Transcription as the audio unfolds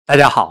大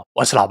家好，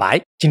我是老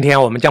白。今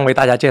天我们将为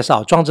大家介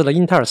绍装置了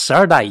英特尔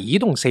12代移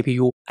动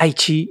CPU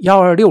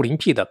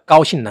i7-1260P 的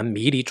高性能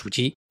迷你主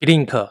机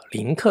Beelink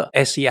零刻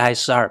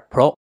SEi12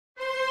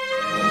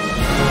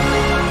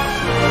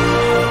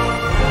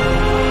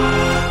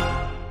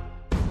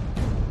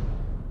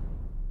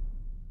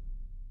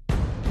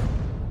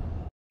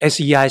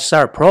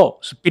 Pro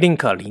是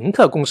Beelink 零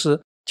刻公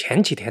司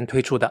前几天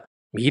推出的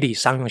迷你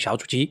商用小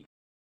主机。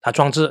它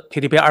装置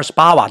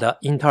TDP28 瓦的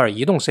英特尔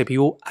移动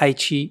CPU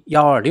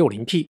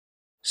i7-1260P，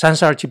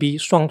 32GB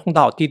双通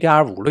道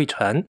DDR5 内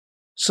存，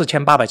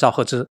 4800兆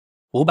赫兹，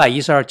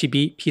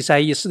 512GB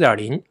PCIe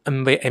 4.0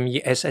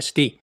 NVMe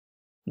SSD，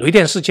 雷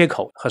电式接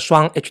口和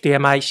双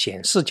HDMI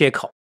显示接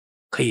口，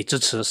可以支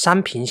持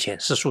3屏显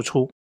示输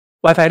出，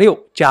 WiFi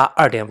 6加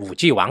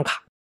 2.5G 网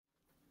卡。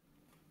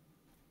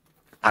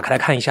打开来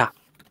看一下，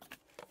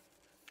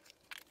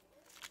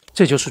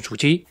这就是主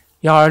机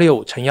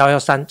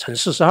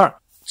 126×113×42，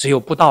只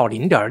有不到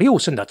 0.6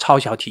 升的超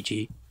小体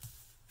积。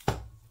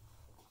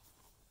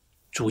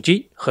主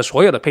机和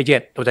所有的配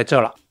件都在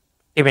这了，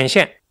电源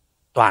线、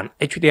短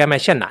HDMI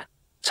线缆、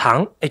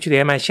长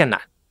HDMI 线缆、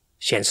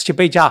显示器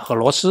背架和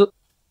螺丝、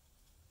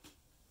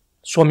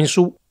说明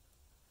书，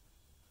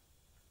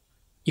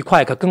一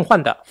块可更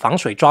换的防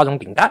水抓绒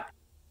顶带。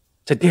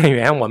这电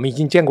源我们已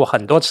经见过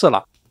很多次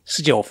了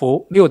，19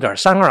伏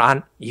 6.32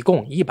 安，一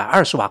共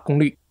120瓦功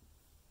率。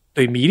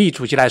对迷你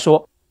主机来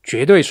说，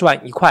绝对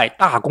算一块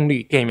大功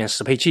率电源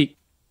适配器。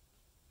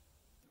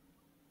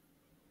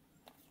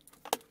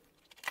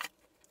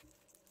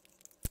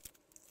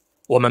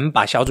我们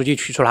把小主机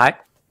取出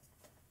来，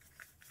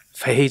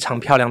非常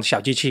漂亮的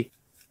小机器。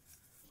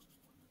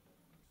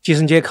机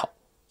身接口，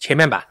前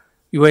面板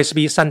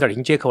USB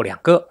 3.0 接口2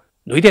个，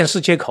雷电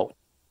式接口，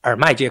耳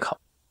麦接口，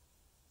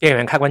电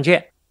源开关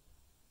键。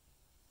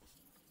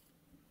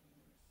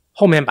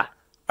后面板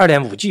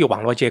 2.5G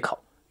网络接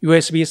口，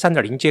 USB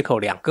 3.0 接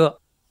口2个，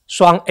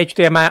双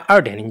HDMI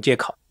 2.0 接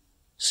口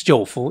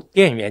，19伏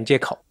电源接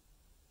口，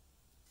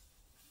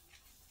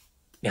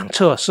两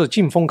侧是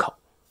进风口，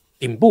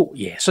顶部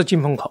也是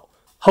进风口，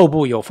后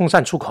部有风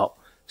扇出口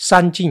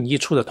，3进1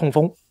出的通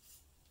风。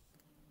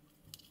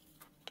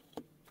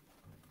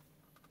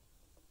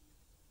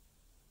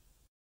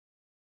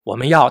我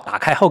们要打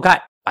开后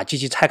盖，把机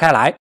器拆开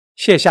来，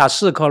卸下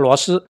4颗螺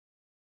丝，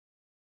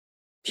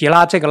提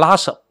拉这个拉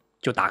手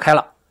就打开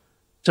了。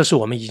这是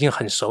我们已经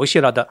很熟悉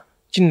了的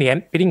今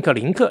年 Beelink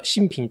零刻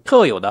新品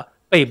特有的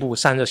背部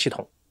散热系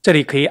统，这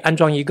里可以安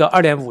装一个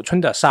 2.5 寸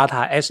的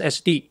SATA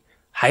SSD，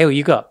 还有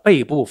一个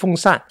背部风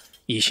扇，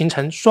以形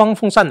成双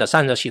风扇的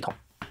散热系统。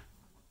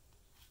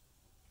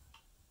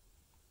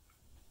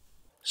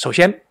首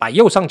先把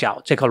右上角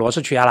这颗螺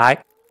丝取下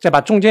来，再把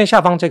中间下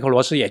方这颗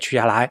螺丝也取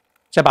下来，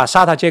再把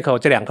SATA 接口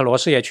这2颗螺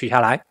丝也取下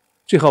来，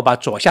最后把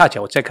左下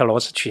角这颗螺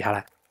丝取下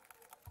来。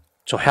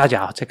左下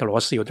角这个螺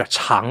丝有点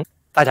长，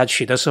大家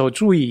取的时候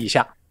注意一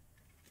下。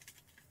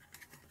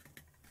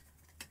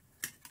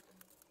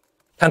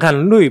看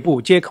看内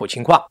部接口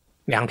情况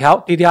，2条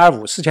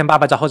DDR5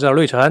 4800兆赫兹的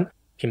内存，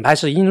品牌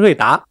是英瑞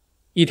达，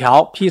一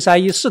条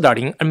PCIe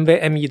 4.0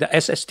 NVMe 的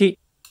SSD，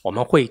 我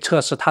们会测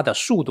试它的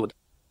速度的。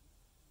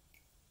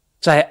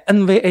在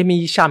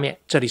NVMe 下面，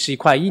这里是一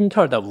块英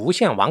特尔的无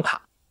线网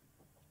卡。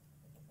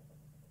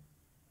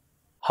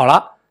好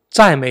了，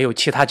再没有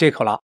其他接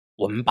口了，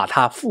我们把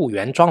它复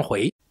原装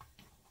回。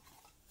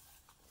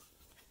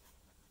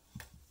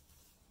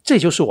这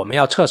就是我们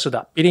要测试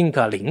的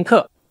Beelink 零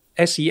刻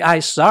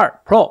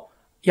SEi12 Pro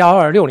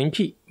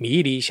 1260P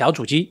迷你小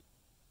主机。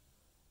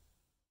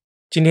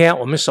今天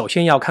我们首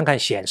先要看看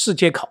显示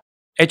接口，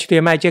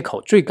 HDMI 接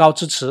口最高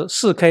支持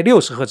 4K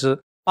 60赫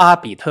兹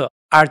8比特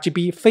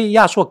RGB 非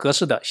压缩格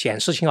式的显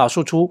示信号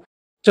输出，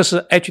这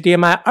是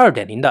HDMI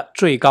 2.0 的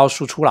最高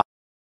输出了。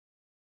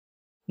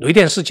雷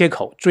电式接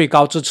口最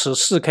高支持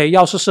 4K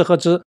 144赫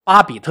兹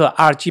8比特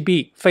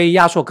RGB 非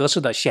压缩格式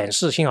的显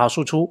示信号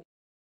输出。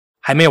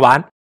还没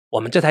完，我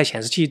们这台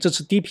显示器支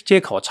持 DP 接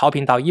口超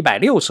频到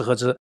160赫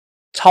兹，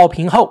超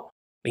频后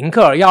零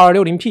刻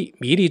 1260P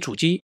迷你主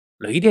机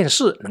雷电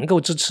式能够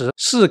支持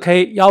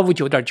 4K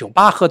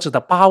 159.98 赫兹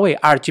的8位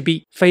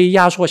RGB 非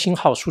压缩信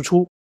号输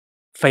出，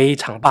非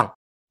常棒。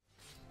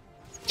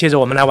接着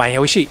我们来玩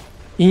游戏，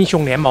英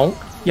雄联盟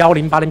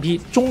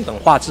 1080P 中等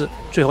画质，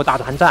最后大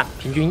团战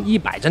平均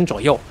100帧左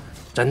右，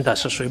真的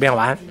是随便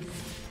玩。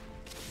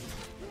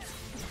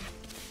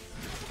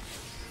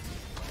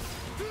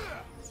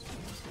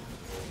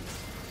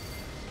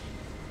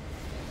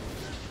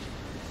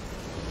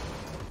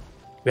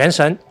原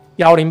神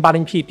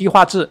 1080P 低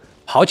画质，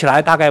跑起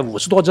来大概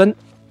50多帧，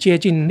接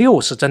近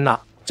60帧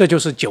了。这就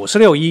是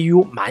96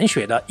 EU 满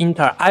血的英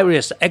特尔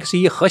Iris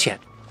Xe 核显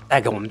带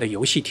给我们的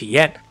游戏体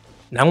验，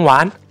能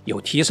玩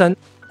有提升，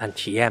但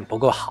体验不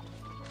够好。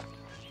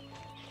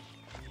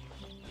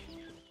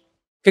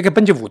这个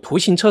本季5图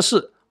形测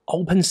试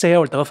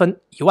 ，OpenCL 得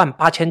分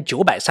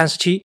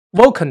18937，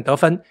 Vulkan 得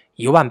分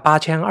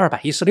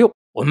18216。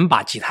我们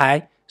把几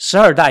台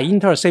12代英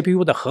特尔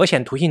CPU 的核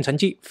显图形成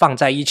绩放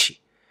在一起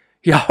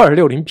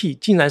，1260P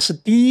竟然是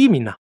第一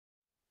名啊！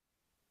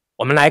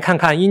我们来看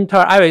看英特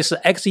尔 iOS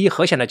X1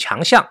 核显的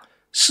强项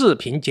——视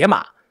频解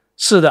码。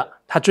是的，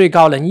它最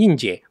高能硬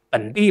解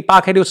本地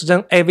 8K 60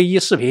帧 AV1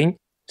 视频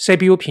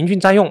 ，CPU 平均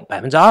占用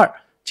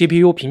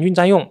 2%，GPU 平均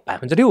占用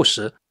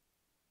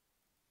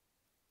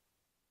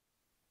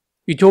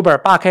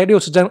 60%。YouTuber 8K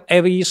 60帧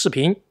AV1 视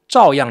频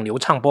照样流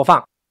畅播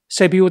放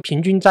 ，CPU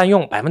平均占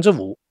用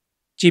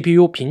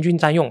 5%，GPU 平均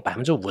占用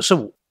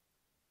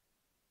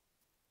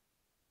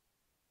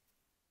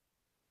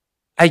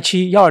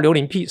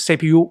 55%。i7-1260P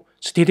CPU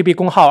是 TDP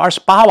功耗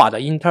28瓦的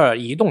英特尔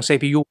移动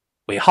CPU，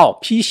 尾号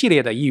P 系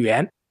列的一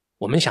员。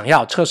我们想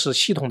要测试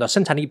系统的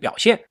生产力表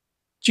现，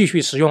继续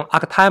使用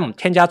Arctime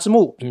添加字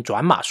幕并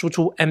转码输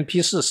出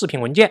MP4 视频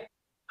文件，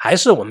还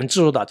是我们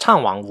植入的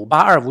畅网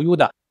582无忧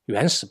的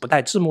原始不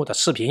带字幕的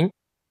视频？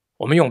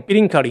我们用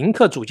Beelink 零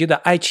刻主机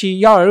的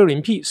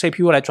i7-1260P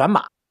CPU 来转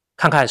码，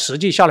看看实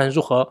际效能如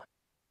何。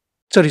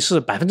这里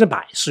是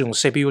100%是用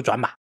CPU 转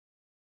码。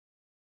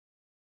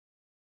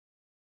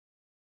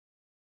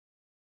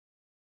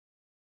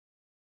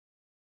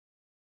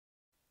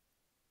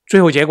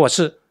最后结果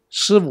是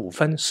15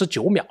分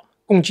19秒，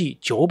共计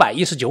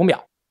919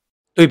秒。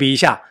对比一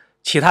下，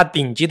其他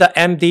顶级的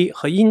AMD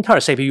和英特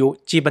尔 CPU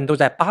基本都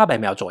在800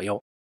秒左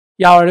右。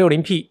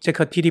1260P 这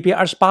颗 TDP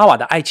 28瓦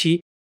的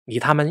i7 离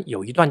它们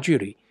有一段距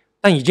离，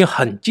但已经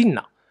很近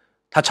了。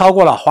它超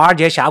过了华尔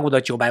街峡谷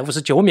的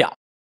959秒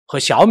和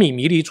小米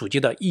迷你主机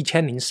的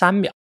1003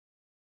秒。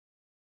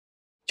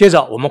接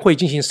着我们会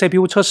进行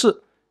CPU 测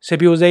试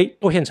 ，CPU Z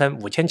多线程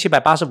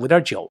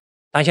 5785.9，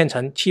 单线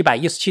程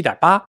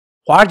 717.8。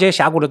华尔街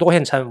峡谷的多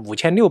线程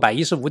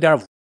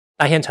 5615.5，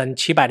 单线程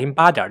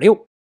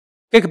 708.6，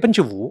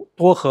 Geekbench 5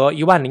多核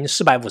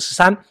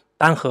 10453，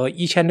 单核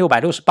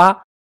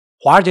 1668，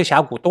 华尔街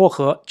峡谷多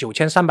核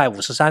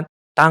 9353，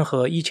 单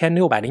核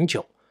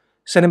 1609，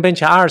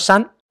 Cinebench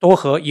R3 多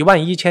核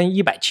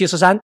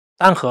 11173，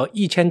 单核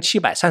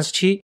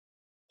 1737，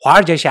 华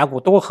尔街峡谷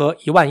多核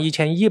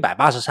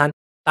 11183，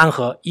 单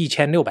核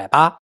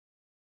 1608，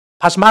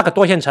 PassMark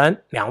多线程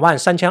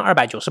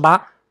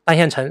 23298，单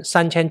线程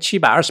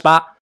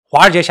3728，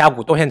华尔街峡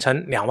谷多线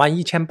程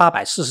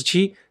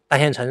21847，单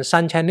线程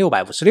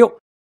3656。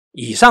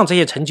以上这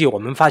些成绩，我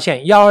们发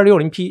现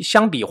 1260P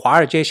相比华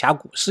尔街峡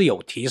谷是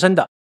有提升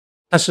的，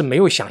但是没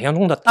有想象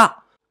中的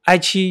大。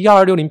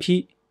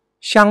i7-1260P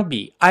相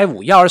比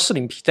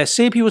i5-1240P 在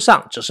CPU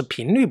上只是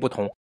频率不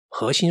同，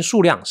核心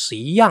数量是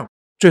一样。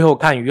最后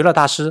看娱乐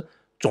大师，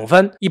总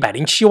分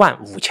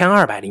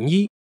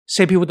1075201，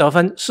 CPU 得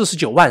分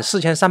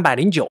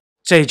494309，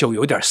这就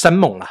有点生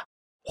猛了。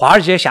华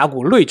尔街峡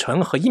谷内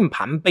存和硬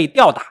盘被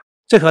吊打，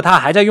这和他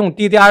还在用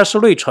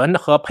DDR4 内存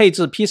和配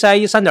置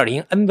PCIe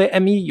 3.0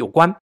 NVMe 有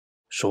关。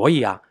所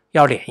以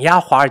要碾压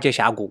华尔街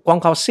峡谷，光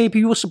靠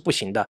CPU 是不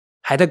行的，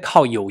还得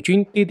靠友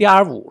军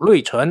DDR5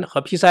 内存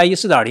和 PCIe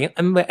 4.0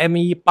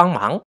 NVMe 帮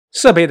忙。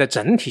设备的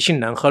整体性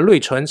能和内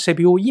存、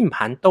CPU、硬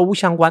盘都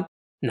相关，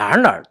哪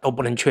儿都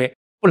不能缺，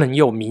不能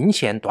有明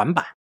显短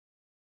板。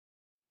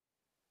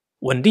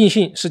稳定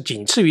性是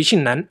仅次于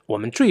性能我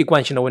们最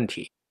关心的问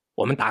题。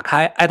我们打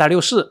开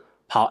IDA64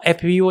 跑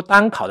FPU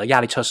单烤的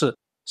压力测试，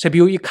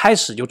 CPU 一开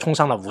始就冲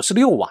上了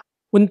56瓦，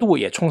温度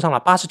也冲上了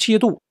87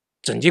度，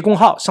整机功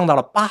耗上到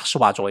了80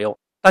瓦左右，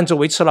但只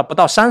维持了不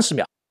到30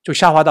秒，就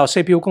下滑到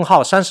CPU 功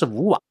耗35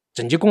瓦，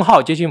整机功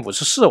耗接近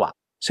54瓦，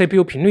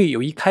 CPU 频率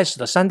由一开始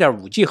的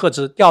 3.5 赫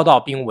兹掉到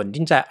并稳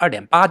定在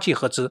 2.8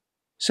 赫兹，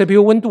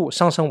 CPU 温度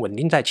上升稳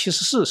定在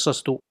74摄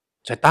氏度。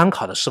在单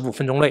烤的15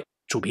分钟内，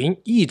主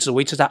频一直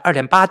维持在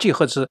 2.8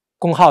 赫兹，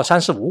功耗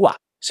35瓦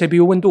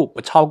，CPU 温度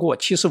不超过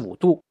75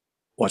度。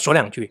我说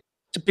两句，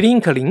这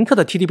Beelink 零刻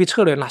的 TDP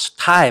策略那是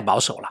太保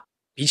守了，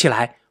比起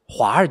来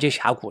华尔街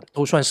峡谷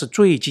都算是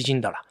最激进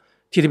的了。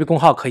TDP 功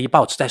耗可以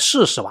保持在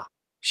40瓦，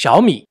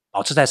小米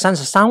保持在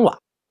33瓦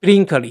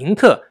，Beelink 零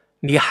刻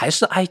你还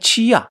是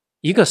i7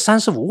 一个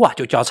35瓦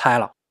就交差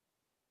了。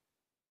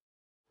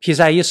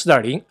PCIe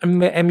 4.0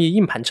 NVMe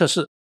硬盘测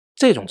试，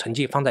这种成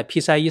绩放在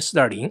PCIe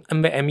 4.0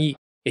 NVMe，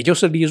 也就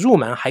是离入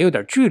门还有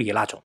点距离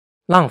那种，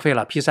浪费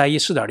了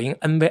PCIe 4.0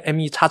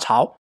 NVMe 插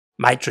槽。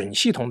买准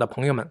系统的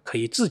朋友们可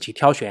以自己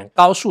挑选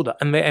高速的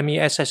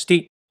NVMe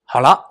SSD。好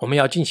了，我们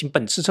要进行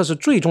本次测试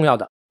最重要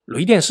的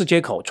雷电式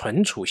接口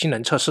存储性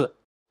能测试。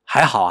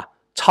还好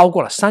超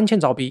过了3000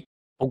兆 B，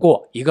 不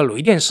过一个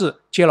雷电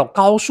式接了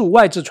高速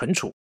外置存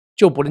储，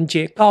就不能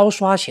接高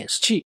刷显示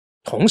器，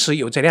同时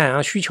有这两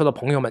样需求的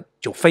朋友们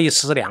就费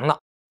思量了。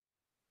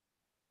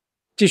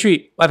继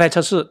续 WiFi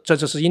测试，这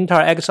就是英特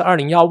尔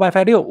X201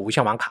 WiFi 6无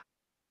线网卡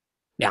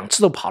，2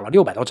次都跑了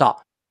600多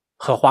兆，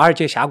和华尔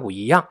街峡谷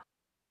一样。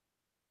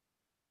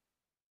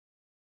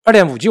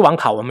2.5G 网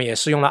卡我们也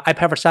是用了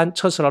iPad 3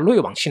测试了内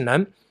网性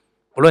能，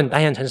不论单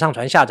线程上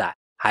传下载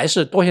还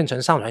是多线程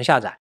上传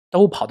下载，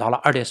都跑到了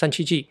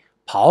 2.37G，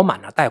 跑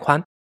满了带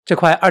宽。这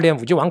块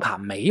 2.5G 网卡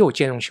没有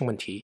兼容性问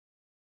题。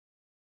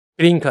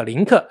Beelink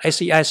零刻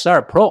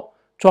SEi12 Pro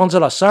装置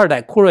了12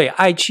代酷睿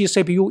i7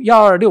 CPU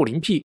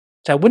 1260P，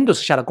 在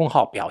Windows 下的功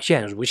耗表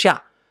现如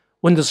下：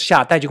 Windows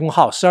下待机功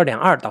耗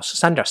 12.2 到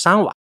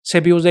 13.3 瓦，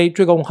 CPU Z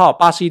最高功耗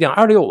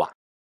 81.26 瓦，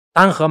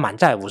单核满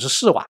载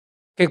54瓦，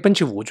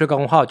 Geekbench 5最高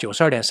功耗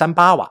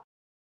 92.38 瓦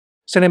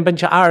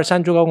Cinebench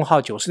R23 最高功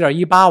耗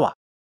 94.18 瓦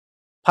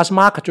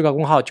PassMark 最高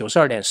功耗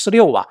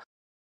 92.46 瓦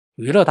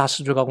娱乐大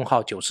师最高功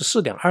耗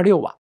 94.26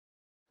 瓦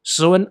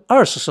室温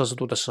20摄氏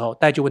度的时候，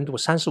待机温度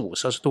35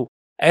摄氏度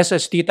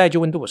SSD 待机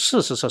温度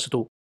40摄氏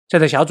度。这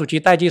台小主机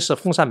待机时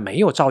风扇没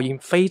有噪音，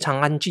非常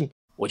安静，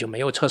我就没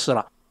有测试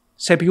了。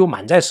CPU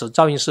满载时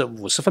噪音是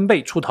50分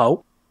贝出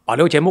头。保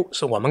留节目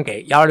是我们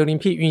给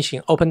 1260P 运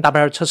行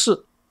openwrt 测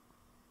试。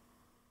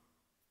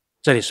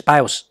这里是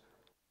BIOS，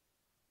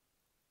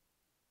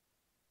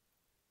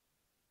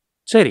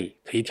 这里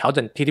可以调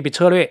整 TDP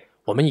策略，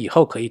我们以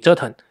后可以折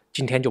腾，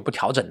今天就不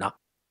调整了。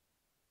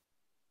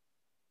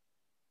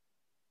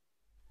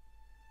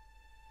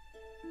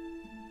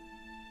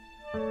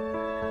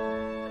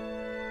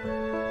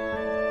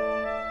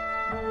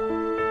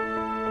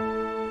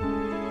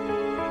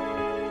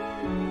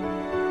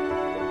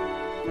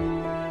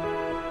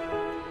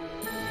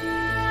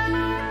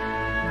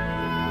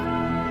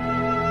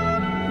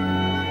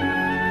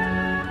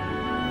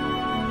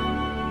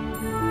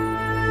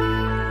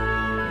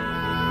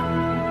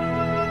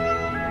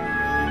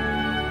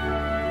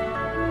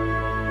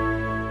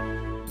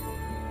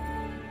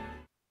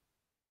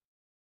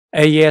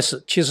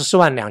AES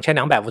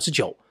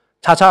 742,259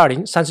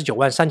 XX20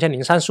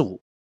 393,035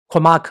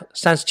 PassMark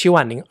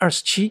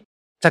 37027，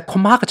在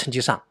PassMark 成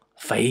绩上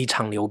非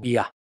常牛逼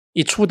啊！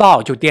一出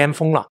道就巅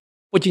峰了，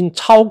不仅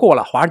超过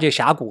了华尔街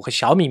峡谷和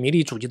小米迷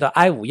你主机的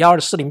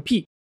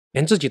i5-1240P，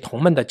 连自己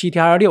同门的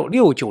GTR6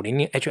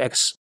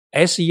 6900HX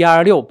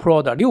SEi12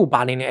 Pro 的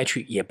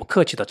 6800H 也不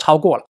客气的超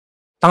过了。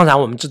当然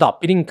我们知道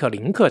Beelink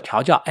零刻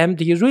调教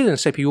AMD Ryzen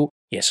CPU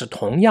也是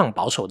同样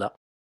保守的。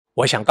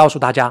我想告诉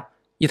大家，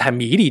一台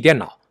迷你电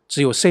脑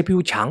只有 CPU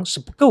强是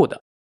不够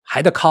的，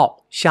还得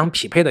靠相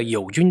匹配的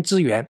友军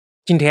资源。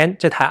今天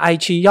这台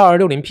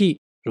i7-1260P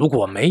如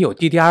果没有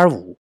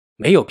DDR5，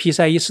 没有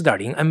PCIe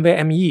 4.0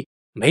 NVMe，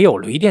 没有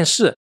雷电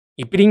4，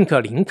以 Beelink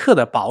零刻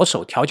的保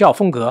守调教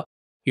风格，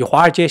与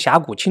华尔街峡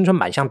谷青春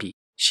版相比，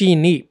吸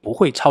引力不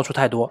会超出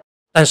太多。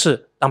但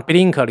是当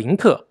Beelink 零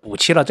刻补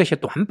齐了这些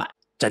短板，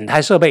整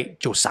台设备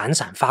就闪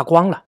闪发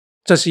光了。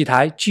这是一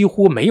台几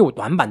乎没有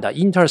短板的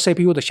英特尔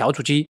CPU 的小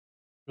主机。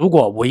如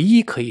果唯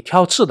一可以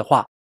挑刺的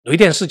话，雷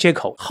电4接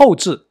口后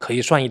置可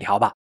以算一条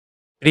吧。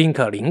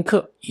Beelink零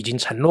刻已经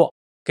承诺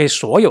给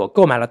所有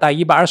购买了带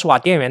120瓦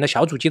电源的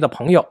小主机的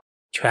朋友，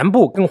全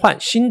部更换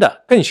新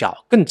的更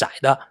小更窄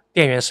的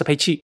电源适配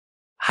器，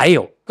还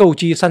有购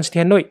机30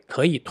天内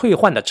可以退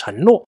换的承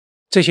诺，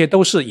这些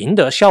都是赢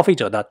得消费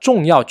者的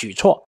重要举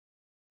措。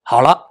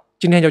好了，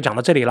今天就讲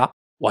到这里了，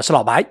我是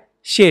老白，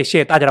谢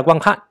谢大家的观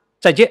看，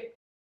再见。